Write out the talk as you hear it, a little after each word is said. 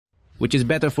which is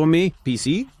better for me,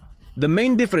 PC. The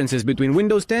main differences between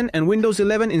Windows 10 and Windows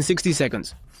 11 in 60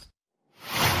 seconds.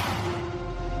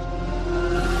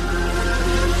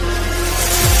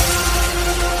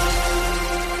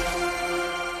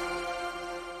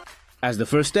 As the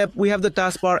first step, we have the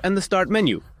taskbar and the start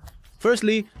menu.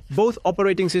 Firstly, both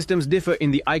operating systems differ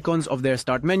in the icons of their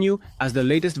start menu, as the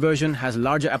latest version has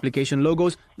larger application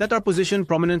logos that are positioned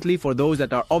prominently for those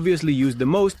that are obviously used the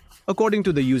most, according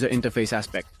to the user interface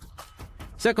aspect.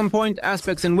 Second point,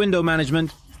 aspects in window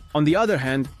management. On the other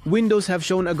hand, Windows have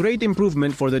shown a great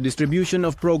improvement for the distribution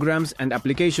of programs and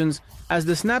applications, as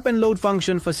the snap and load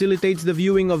function facilitates the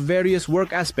viewing of various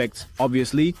work aspects,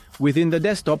 obviously, within the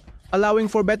desktop, allowing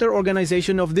for better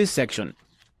organization of this section.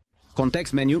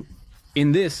 Context menu.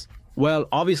 In this, well,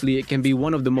 obviously it can be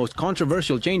one of the most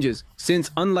controversial changes,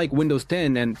 since unlike Windows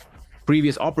 10 and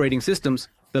previous operating systems,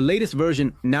 the latest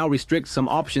version now restricts some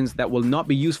options that will not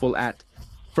be useful at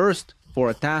first for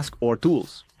a task or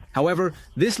tools. However,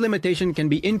 this limitation can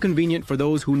be inconvenient for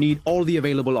those who need all the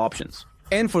available options.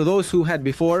 And for those who had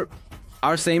before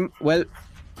our same, well,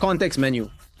 context menu.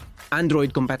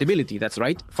 Android compatibility, that's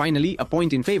right. Finally, a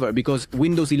point in favor because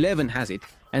Windows 11 has it,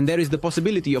 and there is the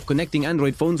possibility of connecting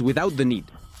Android phones without the need.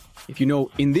 If you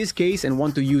know in this case and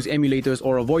want to use emulators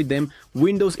or avoid them,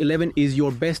 Windows 11 is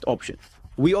your best option.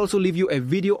 We also leave you a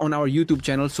video on our YouTube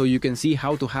channel so you can see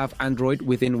how to have Android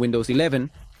within Windows 11.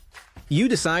 You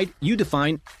decide, you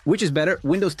define, which is better,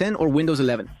 Windows 10 or Windows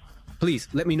 11. Please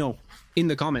let me know in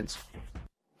the comments.